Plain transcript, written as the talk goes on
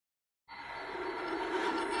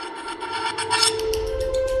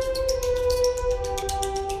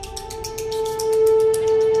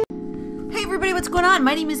what's going on?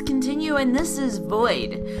 My name is Kintinue and this is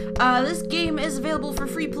VoYD. This game is available for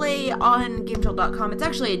free play on GameTool.com. It's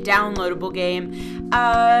actually a downloadable game.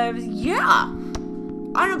 Yeah. I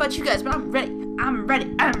don't know about you guys, but I'm ready. I'm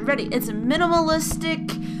ready. It's a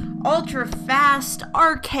minimalistic, ultra-fast,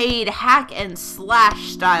 arcade, hack and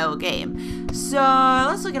slash style game. So,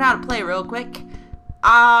 let's look at how to play real quick.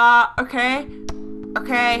 Okay.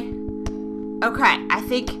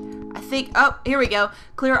 I think, oh, here we go.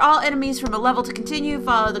 Clear all enemies from a level to continue.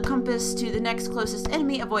 Follow the compass to the next closest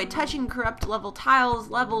enemy. Avoid touching corrupt level tiles.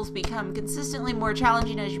 Levels become consistently more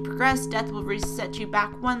challenging as you progress. Death will reset you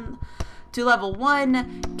back to level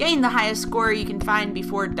 1. Gain the highest score you can find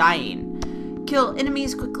before dying. Kill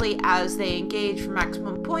enemies quickly as they engage for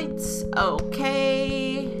maximum points.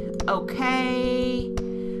 Okay.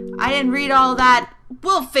 I didn't read all that.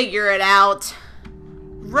 We'll figure it out.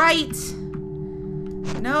 Right?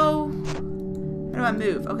 No. How do I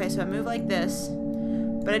move? Okay, so I move like this.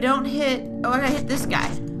 But I don't hit... Oh, I gotta hit this guy.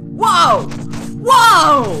 Whoa!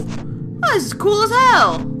 Whoa! Oh, this is cool as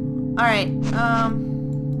hell! Alright,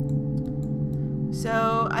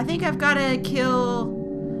 so, I think I've gotta kill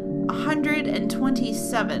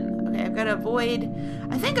 127. Okay, I've gotta avoid...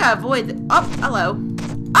 I think I avoid... Oh, hello.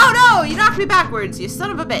 Oh, no! You knocked me backwards, you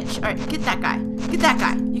son of a bitch. Alright, get that guy. Get that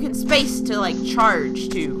guy. You can space to, like, charge,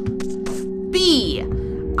 too. B!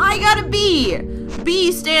 I got a B!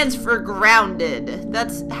 B stands for grounded.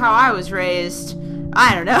 That's how I was raised.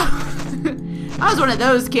 I don't know. I was one of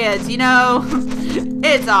those kids, you know?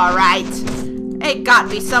 It's alright. It got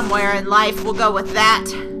me somewhere in life. We'll go with that.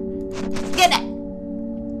 Get it!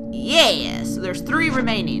 Yeah, so there's 3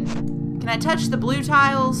 remaining. Can I touch the blue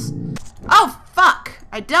tiles? Oh, fuck!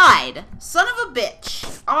 I died. Son of a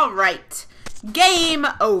bitch. Alright. Game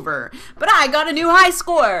over. But I got a new high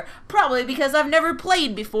score. Probably because I've never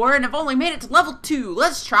played before and I've only made it to level 2.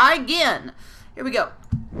 Let's try again. Here we go.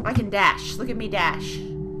 I can dash. Look at me dash.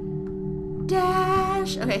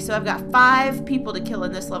 Dash. Okay, so I've got 5 people to kill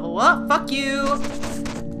in this level. Well, fuck you.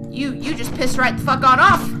 You just pissed right the fuck on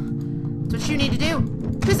off. That's what you need to do.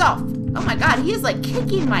 Piss off. Oh my god, he is like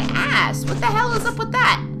kicking my ass. What the hell is up with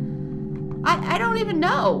that? I don't even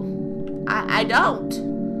know. I don't.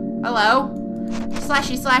 Hello?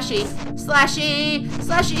 Slashy.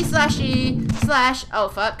 Oh,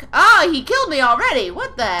 fuck. Oh, he killed me already.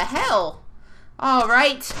 What the hell?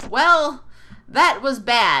 Alright. Well, that was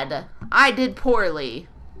bad. I did poorly.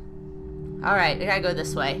 Alright, I gotta go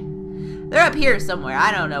this way. They're up here somewhere.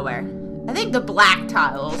 I don't know where. I think the black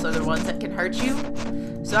tiles are the ones that can hurt you.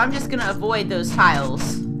 So I'm just gonna avoid those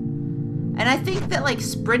tiles. And I think that, like,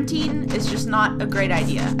 sprinting is just not a great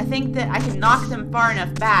idea. I think that I can knock them far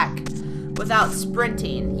enough back without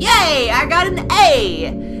sprinting. Yay! I got an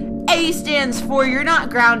A! A stands for you're not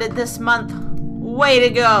grounded this month. Way to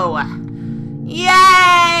go!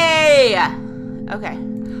 Yay! Okay.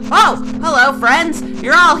 Oh! Hello, friends!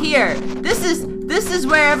 You're all here! This is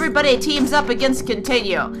where everybody teams up against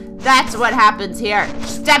Kintinue. That's what happens here.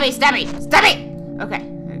 Stabby! Okay,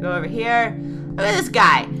 I'm gonna go over here. Look at this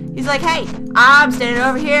guy. He's like, hey, I'm standing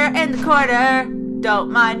over here in the corner. Don't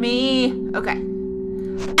mind me. Okay.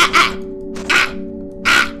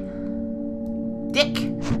 Dick.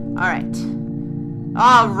 Alright.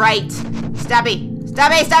 Alright. Stabby.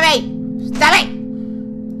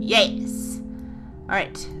 Yes.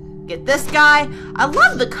 Alright. Get this guy. I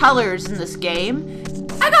love the colors in this game.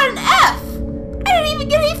 I got an F. I didn't even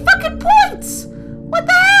get any fucking points. What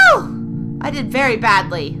the hell? I did very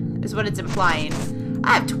badly, is what it's implying.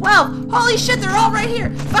 I have 12. Holy shit, they're all right here.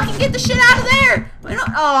 Fucking get the shit out of there.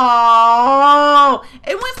 Oh,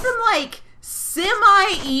 it went from like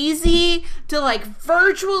semi-easy to like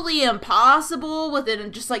virtually impossible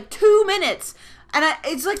within just like 2 minutes. And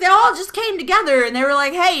it's like they all just came together and they were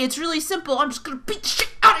like, hey, it's really simple. I'm just gonna beat the shit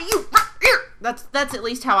out of you right here. That's at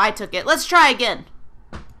least how I took it. Let's try again.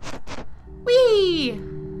 Whee!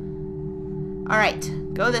 Alright,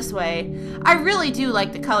 go this way. I really do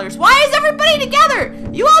like the colors. Why is everybody together?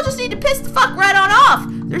 You all just need to piss the fuck right on off.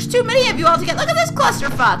 There's too many of you all together. Look at this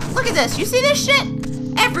clusterfuck. Look at this. You see this shit?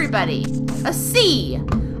 Everybody. A C.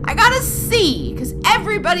 I got a C, because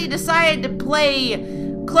everybody decided to play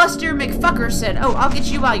Cluster McFuckerson. Oh, I'll get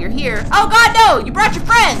you while you're here. Oh, God, no! You brought your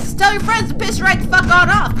friends. Tell your friends to piss right the fuck on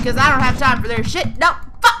off, because I don't have time for their shit. No,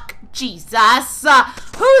 fuck. Jesus.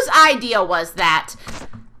 Whose idea was that?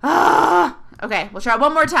 Okay, we'll try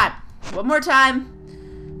one more time.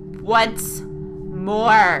 Once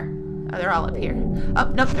more. Oh, they're all up here.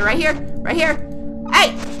 Oh, nope, they're right here.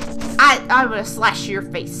 Hey! I'm gonna slash your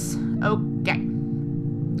face. Okay.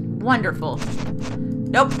 Wonderful.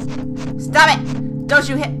 Nope. Stop it! Don't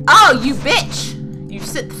you hit- Oh, you bitch! You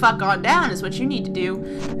sit the fuck on down is what you need to do.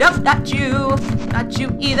 Nope, not you. Not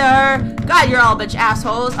you either. God, you're all a bunch of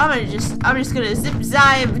assholes. I'm just gonna zip,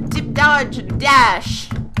 zive, dip, dodge, and dash.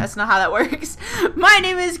 That's not how that works. My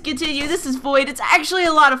name is Kintinue. This is VoYD. It's actually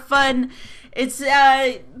a lot of fun. It's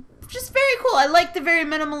just very cool. I like the very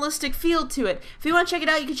minimalistic feel to it. If you want to check it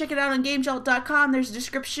out, you can check it out on GameJolt.com. There's a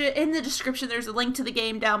description. In the description, there's a link to the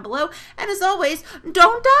game down below. And as always,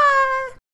 don't die!